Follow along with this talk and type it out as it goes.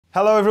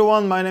Hello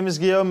everyone, my name is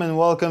Guillaume and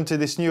welcome to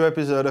this new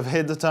episode of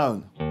Hit the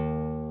Tone.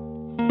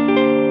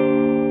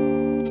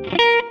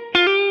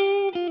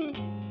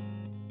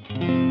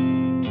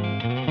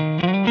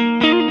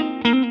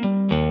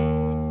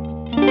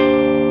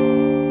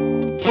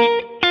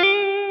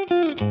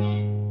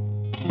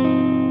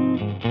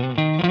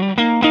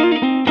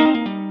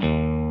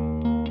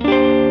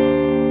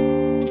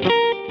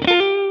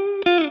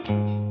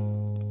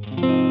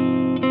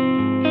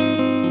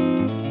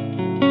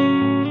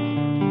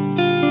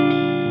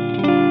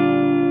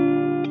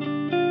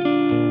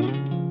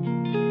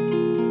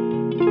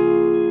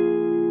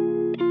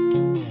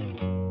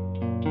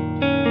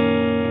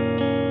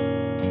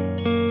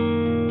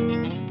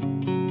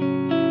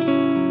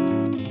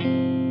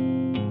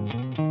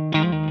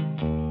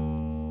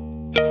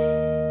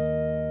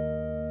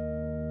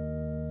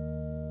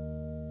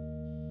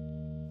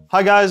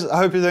 Hi guys, I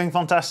hope you're doing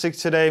fantastic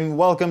today.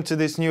 Welcome to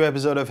this new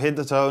episode of Hit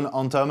the Tone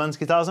on Thomann's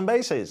Guitars and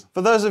Basses.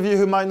 For those of you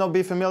who might not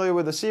be familiar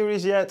with the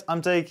series yet,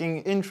 I'm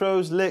taking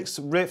intros, licks,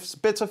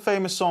 riffs, bits of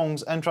famous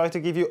songs and try to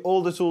give you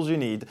all the tools you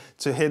need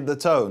to hit the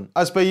tone.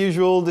 As per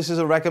usual, this is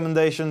a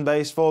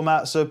recommendation-based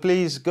format, so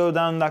please go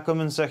down that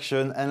comment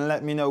section and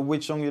let me know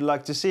which song you'd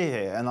like to see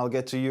here and I'll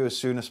get to you as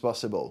soon as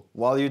possible.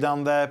 While you're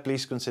down there,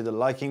 please consider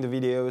liking the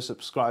video,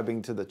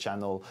 subscribing to the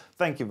channel.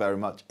 Thank you very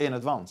much in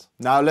advance.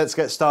 Now let's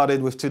get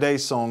started with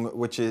today's song,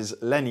 which is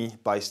Lenny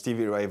by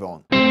Stevie Ray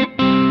Vaughan.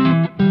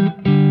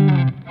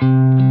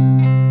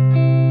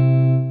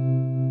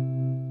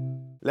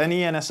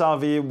 Lenny and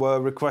SRV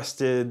were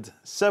requested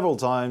several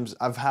times.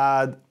 I've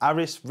had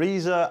Aris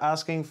Reezer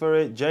asking for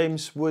it,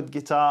 James Wood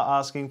Guitar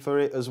asking for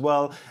it as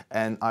well,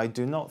 and I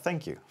do not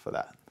thank you for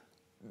that.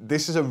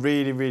 This is a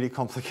really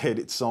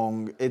complicated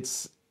song.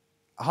 It's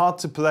hard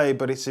to play,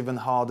 but it's even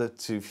harder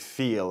to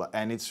feel,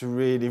 and it's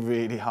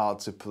really hard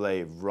to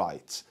play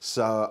right.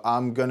 So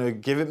I'm gonna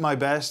give it my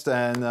best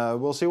and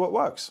we'll see what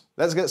works.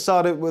 Let's get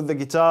started with the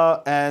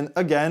guitar, and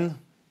again,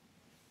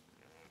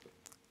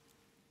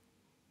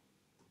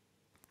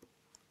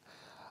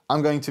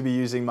 I'm going to be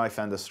using my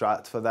Fender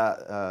Strat for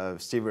that.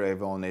 Stevie Ray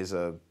Vaughan is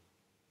a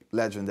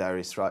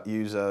legendary Strat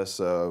user,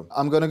 so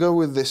I'm gonna go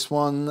with this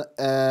one,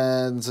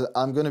 and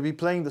I'm gonna be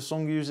playing the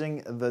song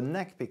using the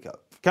neck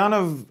pickup. Kind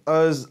of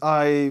as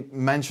I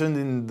mentioned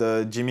in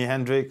the Jimi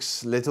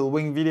Hendrix Little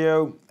Wing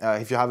video,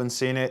 if you haven't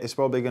seen it, it's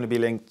probably going to be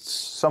linked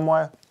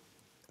somewhere.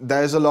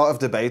 There's a lot of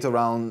debate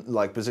around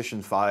like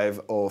position 5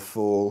 or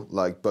 4,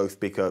 like both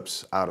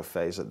pickups out of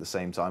phase at the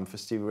same time for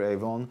Stevie Ray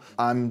Vaughan.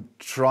 I'm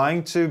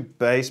trying to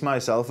base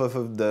myself off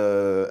of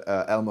the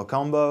Elmo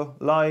Combo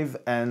live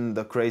and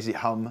the crazy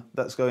hum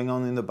that's going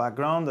on in the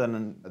background,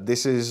 and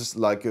this is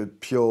like a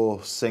pure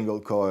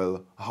single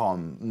coil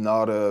hum,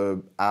 not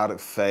a out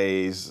of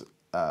phase,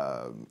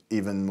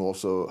 even more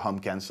so hum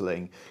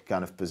cancelling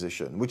kind of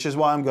position, which is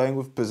why I'm going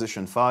with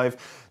position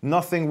 5.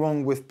 Nothing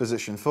wrong with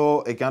position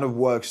 4, it kind of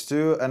works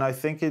too, and I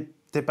think it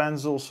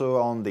depends also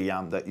on the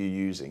amp that you're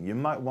using. You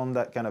might want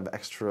that kind of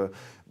extra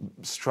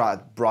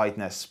Strat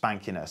brightness,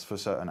 spankiness for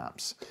certain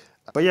amps.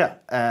 But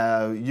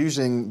yeah,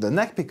 using the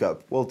neck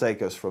pickup will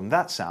take us from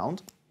that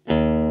sound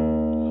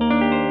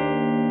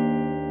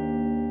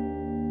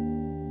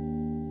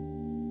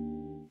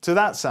to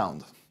that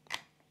sound.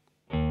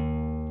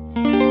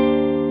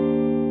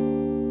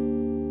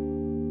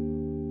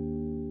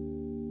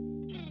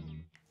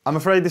 I'm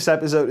afraid this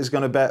episode is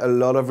going to bear a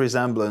lot of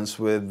resemblance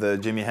with the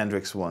Jimi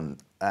Hendrix one,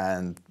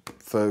 and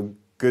for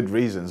good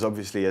reasons.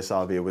 Obviously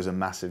SRV was a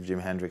massive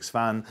Jimi Hendrix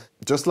fan.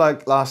 Just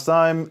like last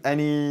time,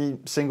 any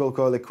single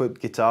coil equipped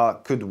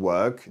guitar could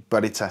work,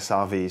 but it's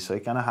SRV, so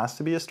it kind of has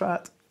to be a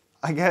Strat,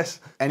 I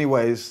guess.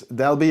 Anyways,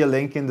 there'll be a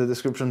link in the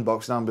description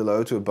box down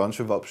below to a bunch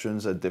of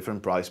options at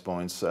different price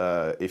points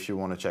if you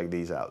want to check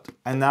these out.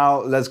 And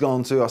now let's go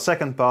on to our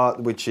second part,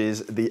 which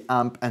is the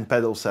amp and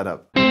pedal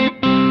setup.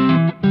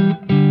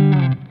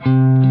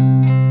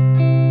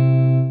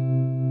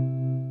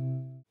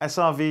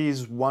 SRV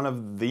is one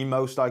of the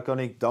most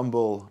iconic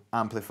Dumble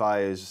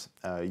amplifiers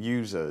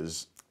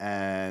users,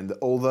 and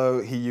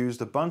although he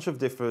used a bunch of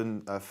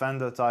different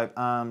Fender type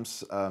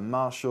amps,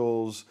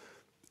 Marshalls,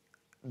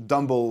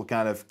 Dumble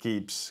kind of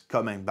keeps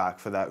coming back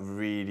for that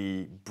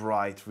really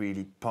bright,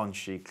 really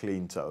punchy,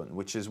 clean tone,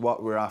 which is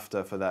what we're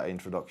after for that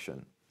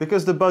introduction.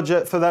 Because the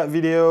budget for that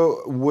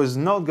video was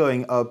not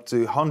going up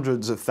to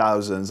hundreds of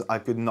thousands, I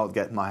could not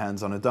get my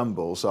hands on a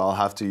Dumble, so I'll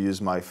have to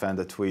use my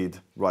Fender Tweed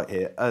right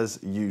here as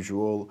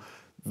usual.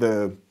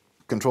 The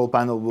control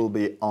panel will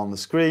be on the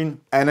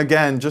screen. And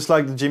again, just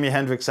like the Jimi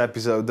Hendrix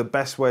episode, the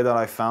best way that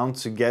I found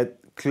to get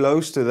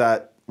close to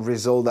that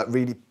result, that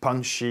really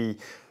punchy,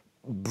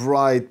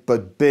 bright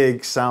but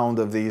big sound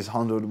of these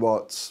 100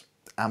 watts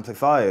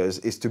amplifiers,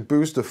 is to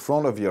boost the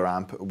front of your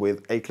amp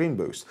with a clean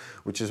boost,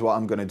 which is what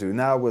I'm going to do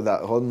now with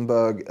that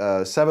Rodenberg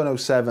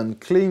 707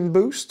 clean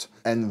boost,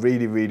 and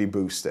really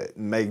boost it,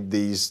 make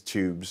these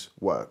tubes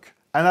work.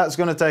 And that's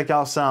going to take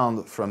our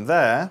sound from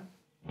there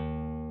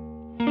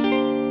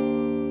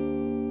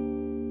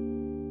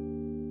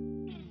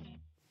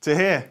to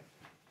here.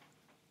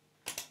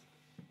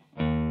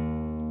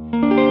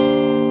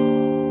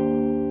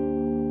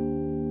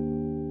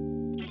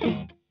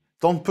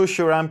 Don't push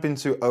your amp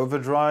into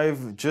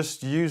overdrive,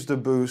 just use the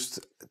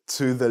boost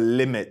to the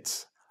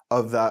limit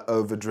of that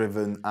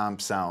overdriven amp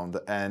sound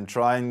and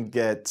try and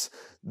get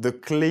the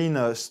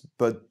cleanest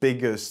but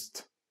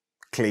biggest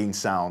clean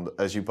sound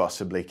as you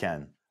possibly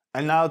can.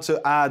 And now to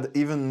add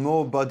even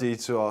more body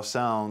to our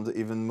sound,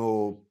 even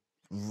more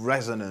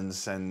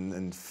resonance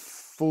and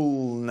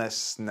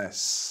fullness,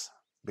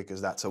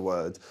 because that's a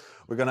word,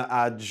 we're going to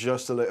add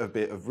just a little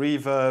bit of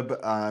reverb.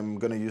 I'm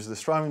going to use the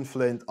Strymon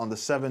Flint on the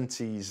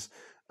 70s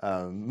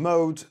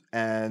mode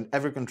and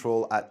every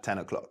control at 10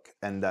 o'clock.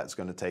 And that's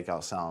going to take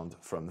our sound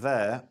from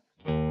there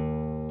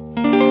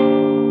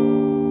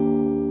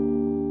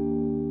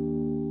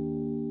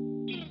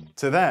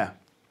to there.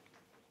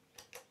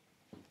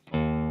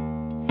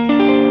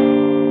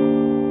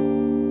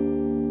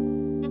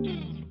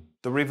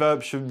 The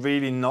reverb should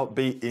really not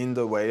be in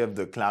the way of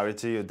the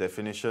clarity or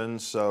definition,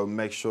 so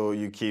make sure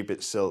you keep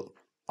it still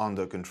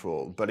under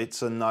control. But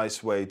it's a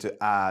nice way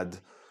to add,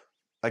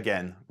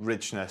 again,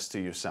 richness to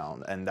your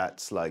sound, and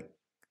that's like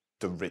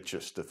the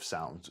richest of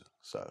sounds.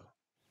 So,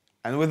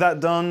 and with that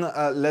done,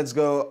 let's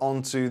go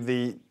on to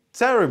the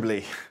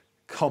terribly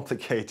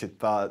complicated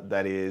part,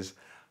 that is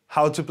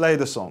how to play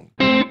the song.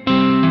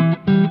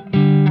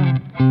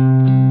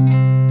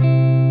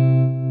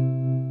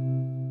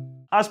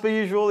 As per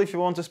usual, if you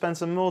want to spend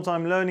some more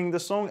time learning the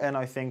song, and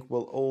I think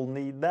we'll all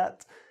need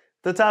that,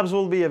 the tabs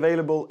will be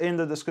available in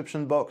the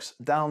description box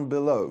down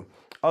below.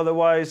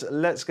 Otherwise,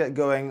 let's get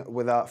going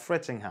with our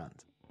fretting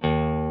hand.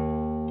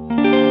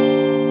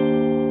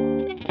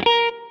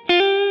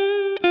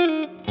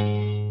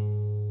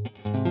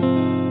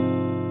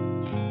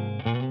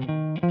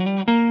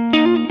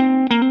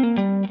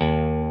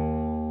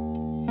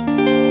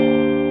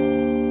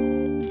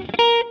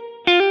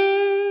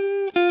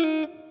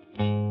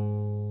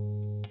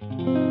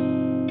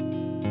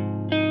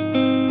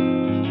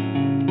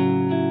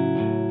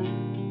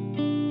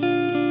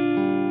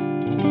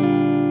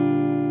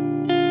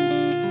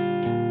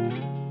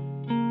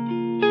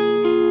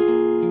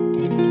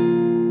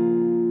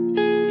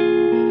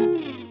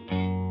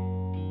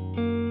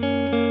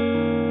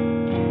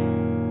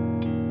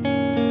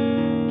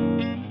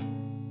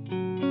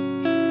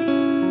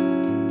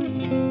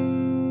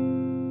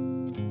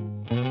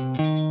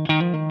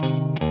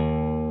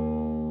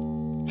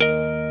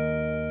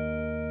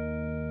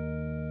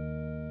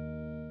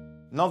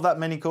 Not that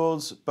many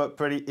chords, but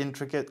pretty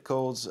intricate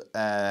chords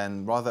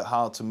and rather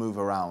hard to move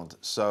around.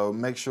 So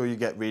make sure you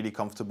get really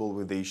comfortable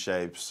with these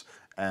shapes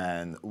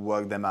and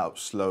work them out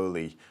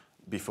slowly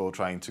before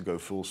trying to go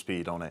full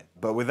speed on it.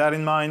 But with that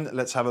in mind,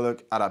 let's have a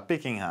look at our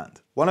picking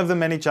hand. One of the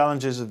many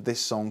challenges of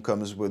this song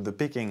comes with the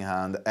picking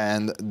hand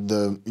and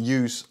the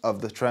use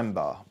of the trem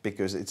bar,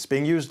 because it's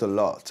being used a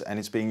lot and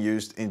it's being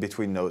used in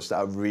between notes that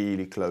are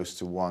really close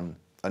to one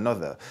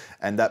another,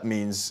 and that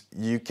means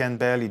you can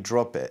barely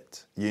drop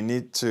it. You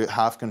need to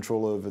have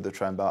control over the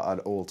trem bar at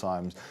all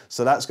times,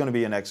 so that's going to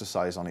be an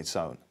exercise on its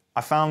own.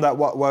 I found that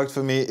what worked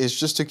for me is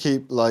just to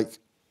keep like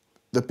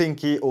the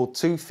pinky or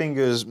 2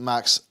 fingers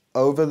max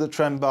over the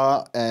trem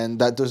bar, and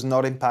that does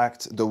not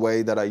impact the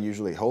way that I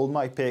usually hold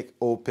my pick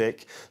or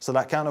pick, so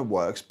that kind of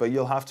works, but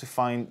you'll have to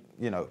find,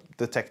 you know,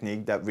 the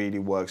technique that really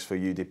works for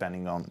you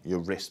depending on your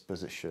wrist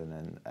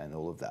position and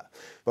all of that.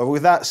 But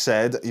with that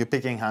said, your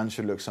picking hand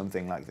should look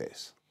something like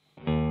this.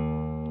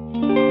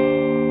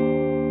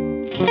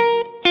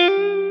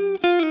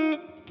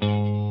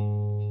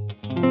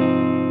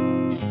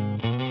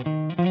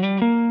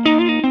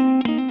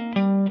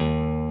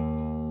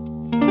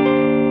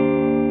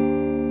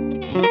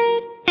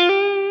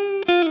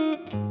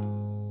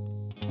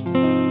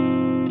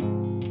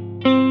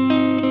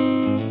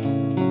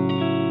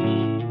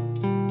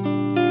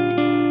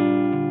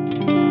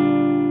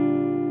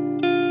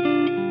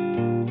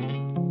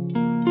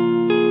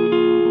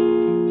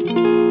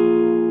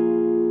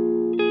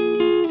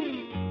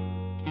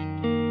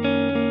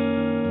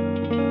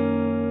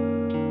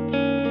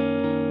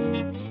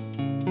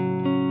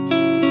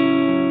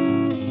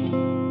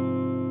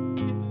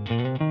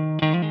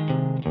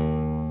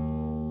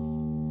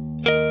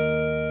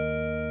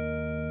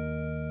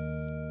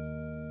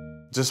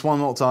 Just one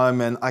more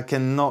time, and I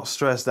cannot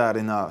stress that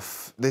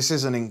enough. This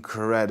is an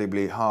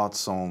incredibly hard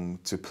song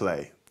to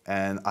play,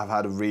 and I've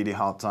had a really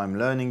hard time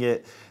learning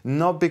it.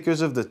 Not because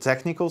of the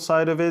technical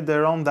side of it,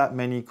 there aren't that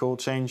many chord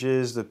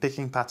changes, the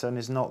picking pattern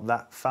is not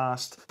that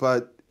fast,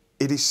 but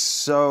it is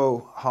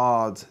so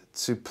hard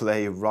to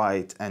play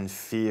right and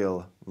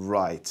feel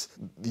right.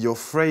 Your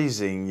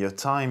phrasing, your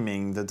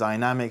timing, the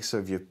dynamics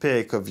of your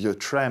pick, of your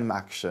trem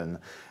action,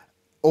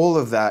 all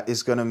of that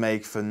is going to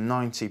make for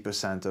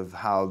 90% of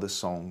how the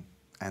song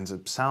ends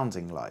up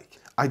sounding like.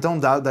 I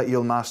don't doubt that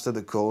you'll master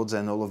the chords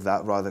and all of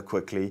that rather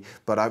quickly,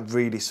 but I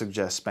really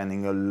suggest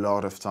spending a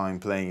lot of time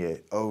playing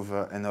it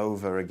over and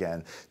over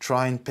again.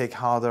 Try and pick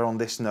harder on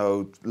this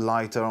note,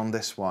 lighter on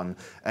this one,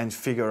 and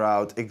figure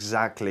out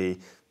exactly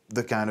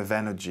the kind of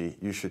energy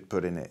you should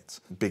put in it,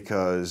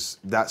 because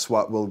that's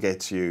what will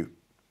get you,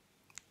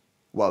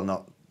 well,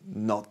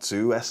 not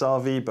too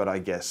SRV, but I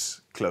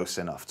guess close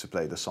enough to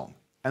play the song.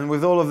 And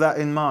with all of that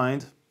in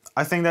mind,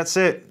 I think that's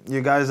it.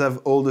 You guys have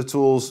all the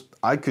tools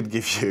I could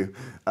give you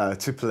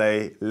to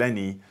play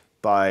Lenny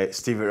by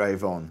Stevie Ray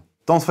Vaughan.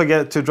 Don't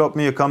forget to drop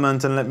me a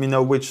comment and let me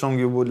know which song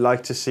you would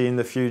like to see in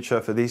the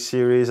future for this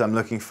series. I'm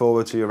looking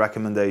forward to your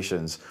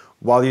recommendations.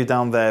 While you're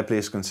down there,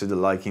 please consider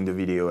liking the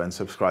video and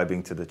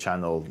subscribing to the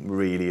channel.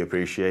 Really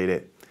appreciate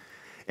it.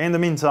 In the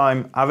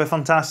meantime, have a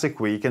fantastic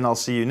week and I'll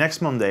see you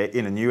next Monday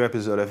in a new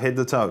episode of Hit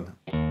the Tone.